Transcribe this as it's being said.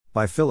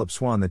By Philip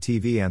Swan, the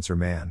TV Answer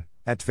Man,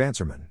 at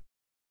Tvanserman.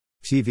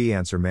 TV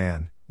Answer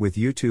Man, with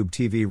YouTube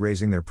TV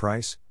raising their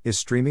price, is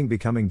streaming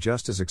becoming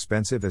just as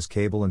expensive as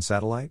cable and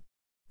satellite?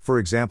 For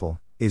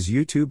example, is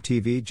YouTube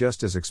TV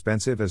just as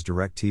expensive as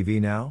DIRECTV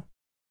now?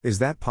 Is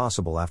that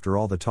possible after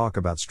all the talk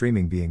about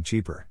streaming being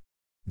cheaper?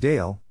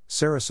 Dale,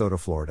 Sarasota,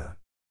 Florida.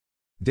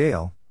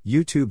 Dale,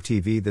 YouTube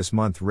TV this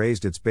month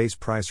raised its base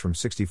price from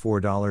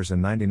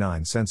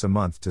 $64.99 a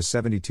month to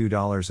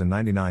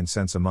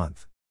 $72.99 a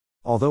month.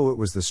 Although it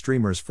was the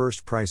streamer's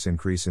first price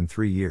increase in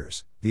 3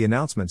 years, the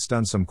announcement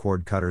stunned some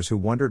cord cutters who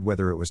wondered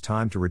whether it was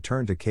time to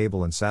return to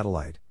cable and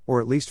satellite,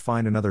 or at least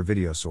find another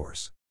video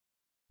source.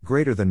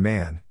 Greater than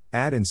man,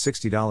 add in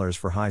 $60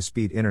 for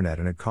high-speed internet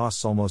and it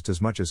costs almost as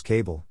much as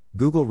cable.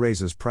 Google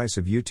raises price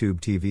of YouTube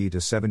TV to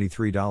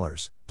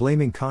 $73,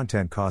 blaming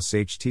content costs.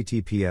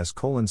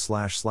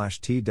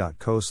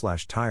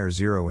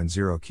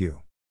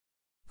 https://t.co/tire0and0q.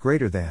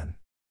 Greater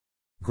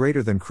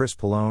than Chris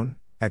Pallone,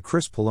 at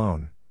Chris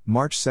Pallone,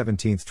 March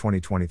 17,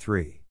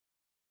 2023.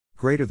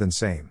 Greater than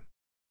same.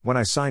 When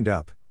I signed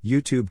up,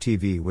 YouTube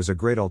TV was a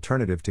great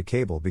alternative to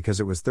cable because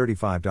it was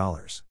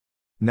 $35.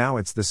 Now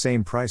it's the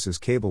same price as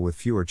cable with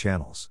fewer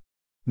channels.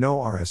 No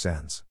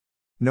RSNs.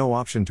 No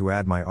option to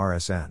add my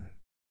RSN.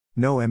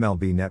 No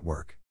MLB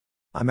network.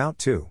 I'm out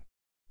too.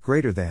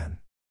 Greater than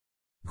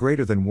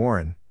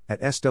Warren, at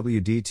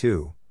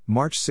SWD2,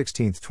 March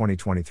 16,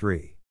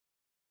 2023.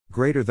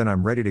 Greater than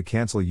I'm ready to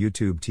cancel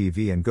YouTube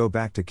TV and go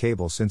back to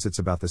cable since it's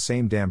about the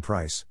same damn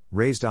price,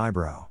 raised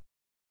eyebrow.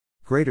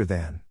 Greater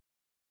than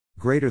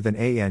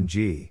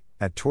ANG,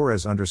 at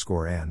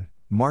Torres_N,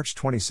 March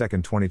 22,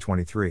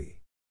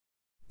 2023.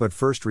 But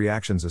first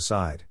reactions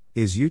aside,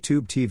 is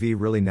YouTube TV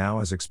really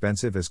now as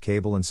expensive as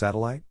cable and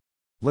satellite?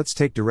 Let's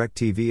take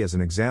DIRECTV as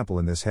an example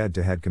in this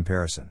head-to-head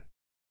comparison.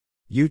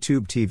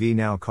 YouTube TV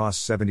now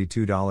costs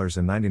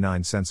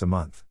 $72.99 a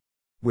month.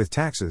 With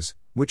taxes,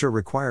 which are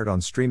required on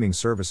streaming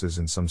services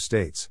in some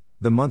states,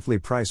 the monthly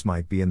price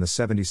might be in the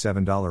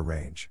 $77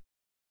 range.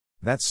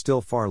 That's still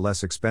far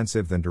less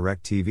expensive than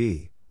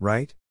DIRECTV,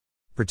 right?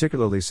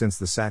 Particularly since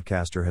the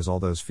Satcaster has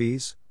all those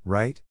fees,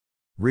 right?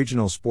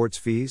 Regional sports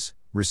fees,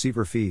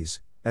 receiver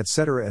fees,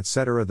 etc.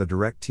 etc. The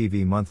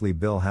DIRECTV monthly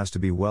bill has to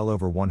be well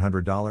over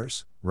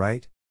 $100,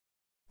 right?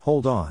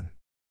 Hold on.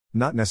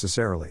 Not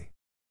necessarily.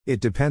 It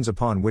depends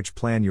upon which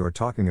plan you are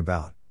talking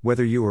about,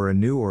 whether you are a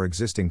new or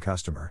existing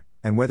customer,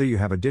 and whether you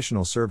have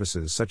additional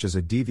services such as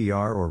a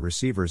DVR or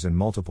receivers in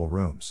multiple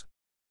rooms.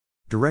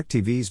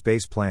 DIRECTV's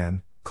base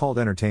plan, called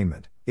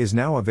Entertainment, is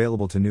now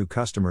available to new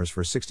customers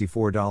for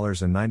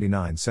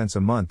 $64.99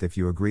 a month if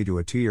you agree to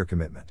a 2-year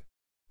commitment.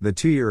 The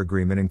 2-year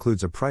agreement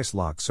includes a price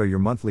lock, so your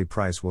monthly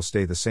price will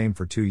stay the same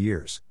for 2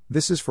 years.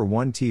 This is for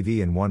one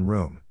TV in one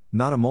room,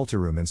 not a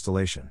multi-room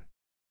installation.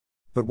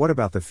 But what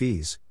about the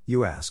fees,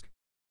 you ask?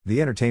 The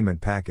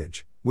entertainment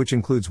package, which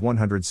includes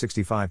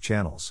 165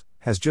 channels,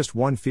 has just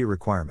one fee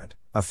requirement,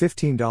 a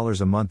 $15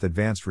 a month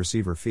advanced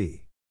receiver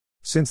fee.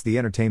 Since the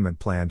entertainment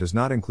plan does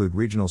not include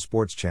regional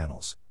sports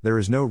channels, there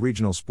is no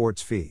regional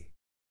sports fee.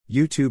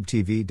 YouTube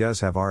TV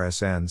does have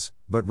RSNs,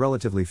 but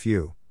relatively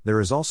few.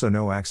 There is also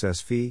no access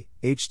fee,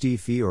 HD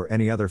fee or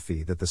any other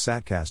fee that the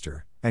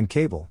Satcaster, and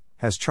cable,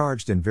 has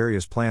charged in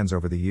various plans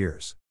over the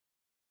years.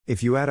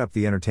 If you add up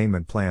the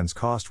entertainment plan's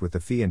cost with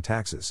the fee and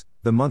taxes,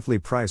 the monthly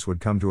price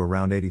would come to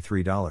around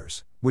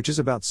 $83, which is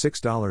about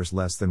 $6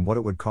 less than what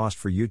it would cost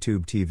for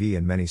YouTube TV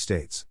in many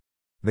states.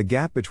 The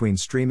gap between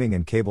streaming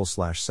and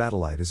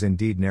cable/satellite is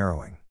indeed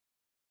narrowing.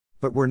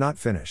 But we're not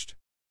finished.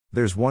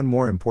 There's one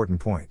more important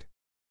point.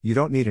 You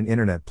don't need an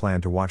internet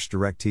plan to watch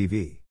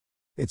DIRECTV.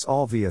 It's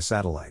all via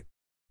satellite.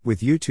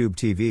 With YouTube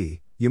TV,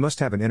 you must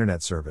have an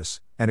internet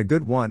service, and a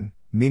good one,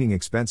 meaning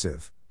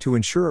expensive, to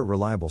ensure a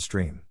reliable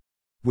stream.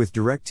 With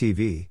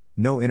DIRECTV,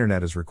 no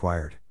internet is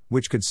required,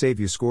 which could save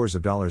you scores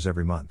of dollars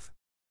every month.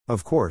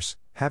 Of course,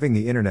 having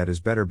the internet is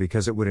better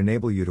because it would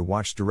enable you to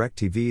watch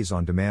DIRECTV's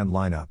on-demand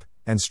lineup,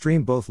 and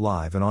stream both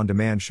live and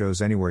on-demand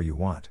shows anywhere you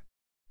want.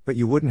 But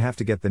you wouldn't have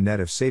to get the net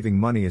if saving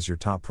money is your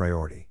top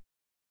priority.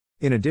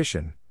 In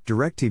addition,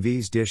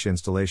 DIRECTV's dish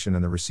installation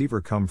and the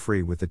receiver come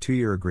free with the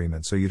 2-year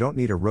agreement, so you don't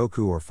need a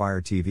Roku or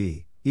Fire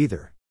TV,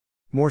 either.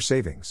 More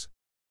savings.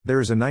 There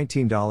is a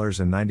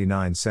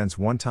 $19.99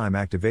 one-time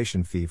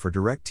activation fee for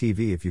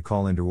DIRECTV if you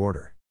call in to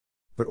order.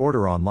 But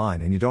order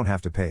online and you don't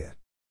have to pay it.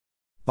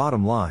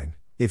 Bottom line,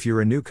 if you're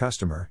a new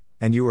customer,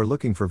 and you are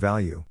looking for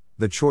value,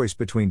 the choice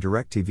between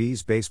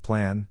DIRECTV's base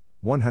plan,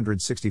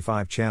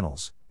 165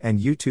 channels,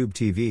 and YouTube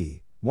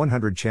TV,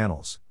 100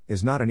 channels,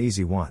 is not an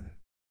easy one.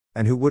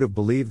 And who would have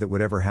believed that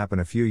would ever happen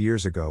a few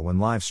years ago when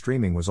live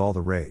streaming was all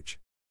the rage?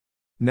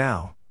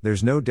 Now,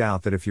 there's no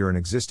doubt that if you're an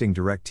existing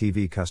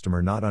DIRECTV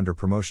customer not under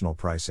promotional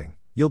pricing,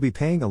 you'll be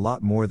paying a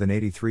lot more than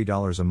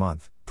 $83 a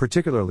month,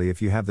 particularly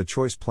if you have the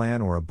choice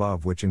plan or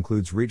above, which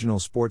includes regional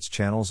sports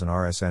channels and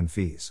RSN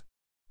fees.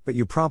 But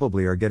you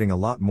probably are getting a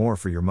lot more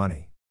for your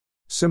money.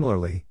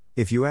 Similarly,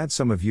 if you add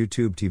some of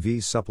YouTube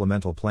TV's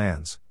supplemental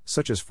plans,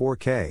 such as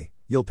 4K,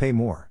 you'll pay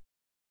more.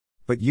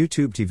 But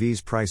YouTube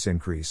TV's price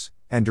increase,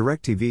 and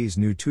DIRECTV's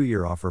new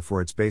 2-year offer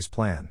for its base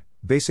plan,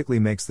 basically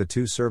makes the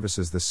two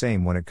services the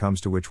same when it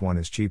comes to which one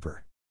is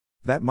cheaper.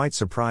 That might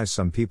surprise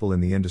some people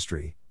in the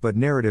industry, but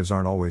narratives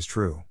aren't always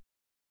true.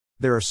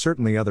 There are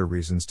certainly other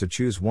reasons to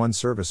choose one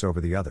service over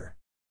the other.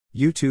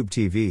 YouTube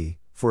TV,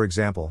 for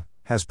example,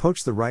 has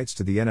poached the rights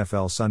to the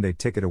NFL Sunday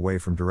Ticket away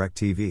from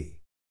DIRECTV.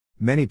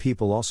 Many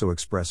people also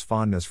express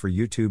fondness for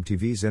YouTube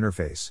TV's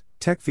interface,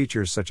 tech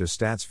features such as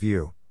Stats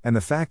View, and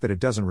the fact that it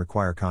doesn't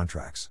require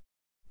contracts.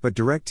 But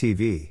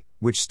DIRECTV,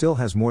 which still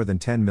has more than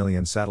 10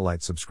 million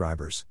satellite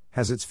subscribers,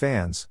 has its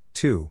fans,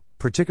 too,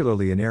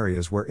 particularly in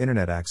areas where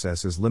internet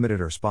access is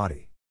limited or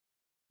spotty.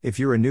 If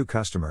you're a new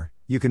customer,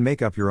 you can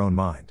make up your own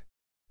mind.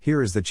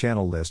 Here is the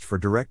channel list for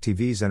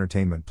DIRECTV's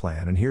entertainment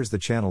plan, and here's the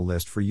channel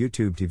list for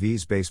YouTube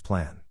TV's base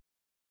plan.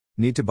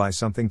 Need to buy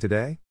something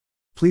today?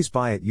 Please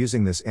buy it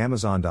using this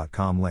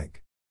Amazon.com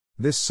link.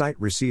 This site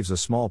receives a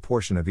small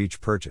portion of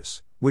each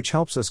purchase, which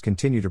helps us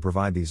continue to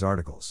provide these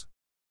articles.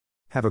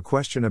 Have a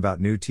question about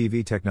new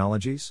TV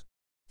technologies?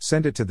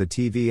 Send it to the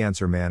TV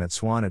Answer Man at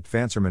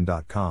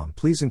swan@vanserman.com.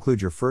 Please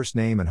include your first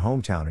name and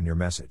hometown in your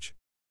message.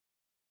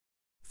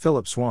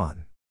 Philip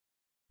Swan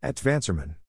 @Vanserman.